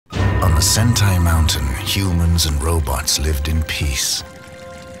On the Sentai Mountain, humans and robots lived in peace.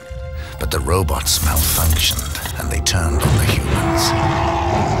 But the robots malfunctioned and they turned on the humans.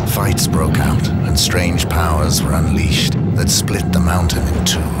 Fights broke out and strange powers were unleashed that split the mountain in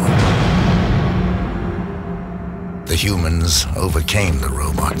two. The humans overcame the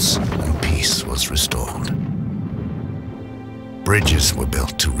robots and peace was restored. Bridges were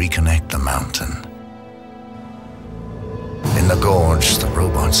built to reconnect the mountain. In the gorge, the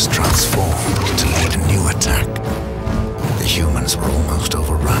robots transformed to lead a new attack. The humans were almost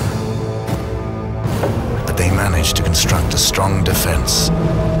overrun. But they managed to construct a strong defense.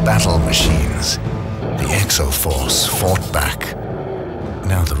 Battle machines. The Exoforce fought back.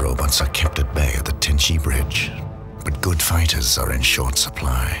 Now the robots are kept at bay at the Tenchi Bridge. But good fighters are in short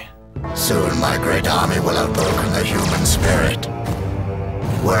supply. Soon my great army will have broken the human spirit.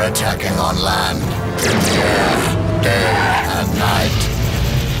 We're attacking on land, in the air, day and night.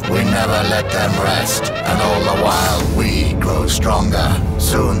 We never let them rest, and all the while we grow stronger.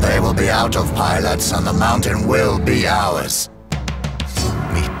 Soon they will be out of pilots and the mountain will be ours.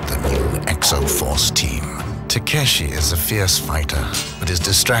 Meet the new Exoforce team. Takeshi is a fierce fighter, but is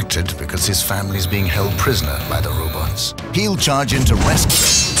distracted because his family is being held prisoner by the robots. He'll charge in to rescue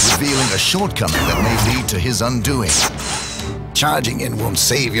them, revealing a shortcoming that may lead to his undoing. Charging in won't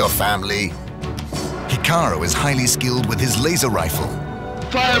save your family. Hikaru is highly skilled with his laser rifle.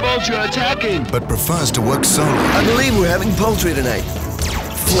 Firebolts, you're attacking! But prefers to work solo. I believe we're having poultry tonight.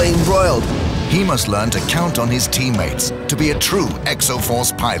 Flame broiled. He must learn to count on his teammates to be a true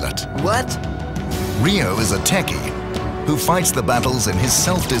Exoforce pilot. What? Rio is a techie who fights the battles in his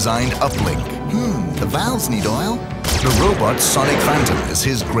self-designed uplink. The valves need oil. The robot Sonic Phantom is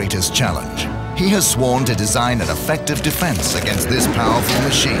his greatest challenge. He has sworn to design an effective defense against this powerful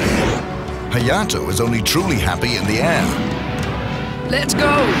machine. Hayato is only truly happy in the air. Let's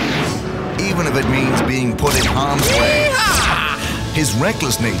go! Even if it means being put in harm's way. His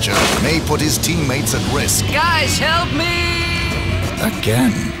reckless nature may put his teammates at risk. Guys, help me!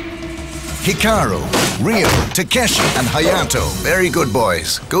 Again. Hikaru, Rio, Takeshi, and Hayato. Very good,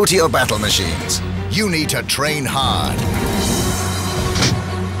 boys. Go to your battle machines. You need to train hard.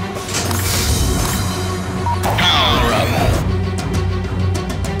 Power up.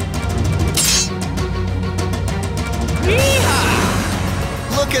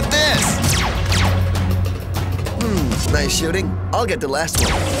 Look at this! Nice shooting. I'll get the last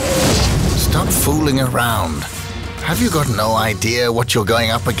one. Stop fooling around. Have you got no idea what you're going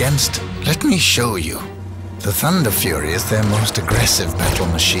up against? Let me show you. The Thunder Fury is their most aggressive battle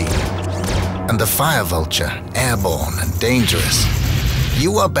machine. And the Fire Vulture, airborne and dangerous.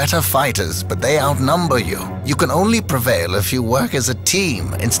 You are better fighters, but they outnumber you. You can only prevail if you work as a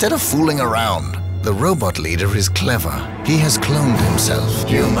team instead of fooling around. The robot leader is clever. He has cloned himself.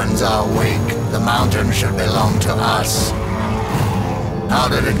 Humans are weak. The mountain should belong to us. How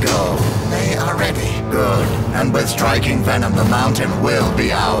did it go? They are ready. Good. And with striking venom, the mountain will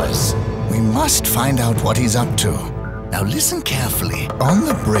be ours. We must find out what he's up to. Now listen carefully. On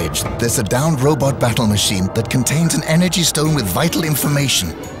the bridge, there's a downed robot battle machine that contains an energy stone with vital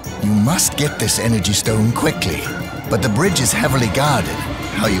information. You must get this energy stone quickly. But the bridge is heavily guarded.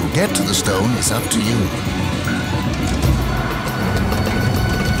 How you get to the stone is up to you.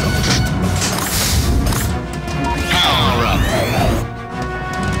 Power up!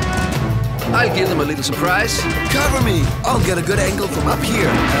 I'll give them a little surprise. Cover me. I'll get a good angle from up here.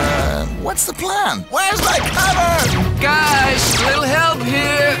 What's the plan? Where's my cover? Guys, a little help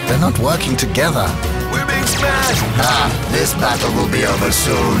here. They're not working together. We're being smashed. This battle will be over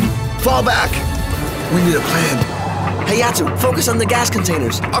soon. Fall back. We need a plan. Hayato, focus on the gas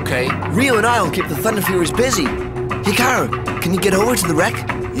containers. Okay. Rio and I will keep the Thunder Furies busy. Hikaru, can you get over to the wreck?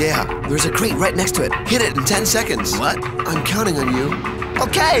 Yeah, there's a crate right next to it. Hit it in 10 seconds. What? I'm counting on you.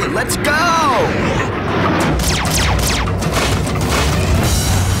 Okay, let's go!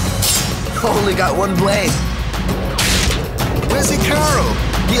 Only got one blade. Where's Hikaru?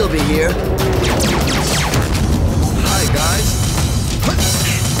 He'll be here. Hi, guys.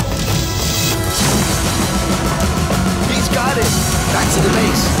 He's got it. Back to the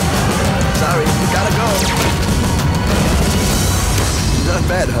base. Sorry, gotta go. Not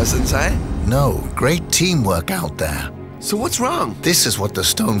bad, huh, Sensei? No, great teamwork out there. So what's wrong? This is what the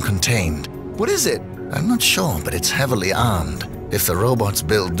stone contained. What is it? I'm not sure, but it's heavily armed. If the robots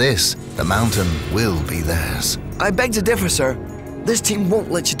build this, the mountain will be theirs. I beg to differ, sir. This team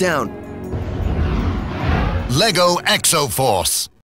won't let you down. Lego Exoforce.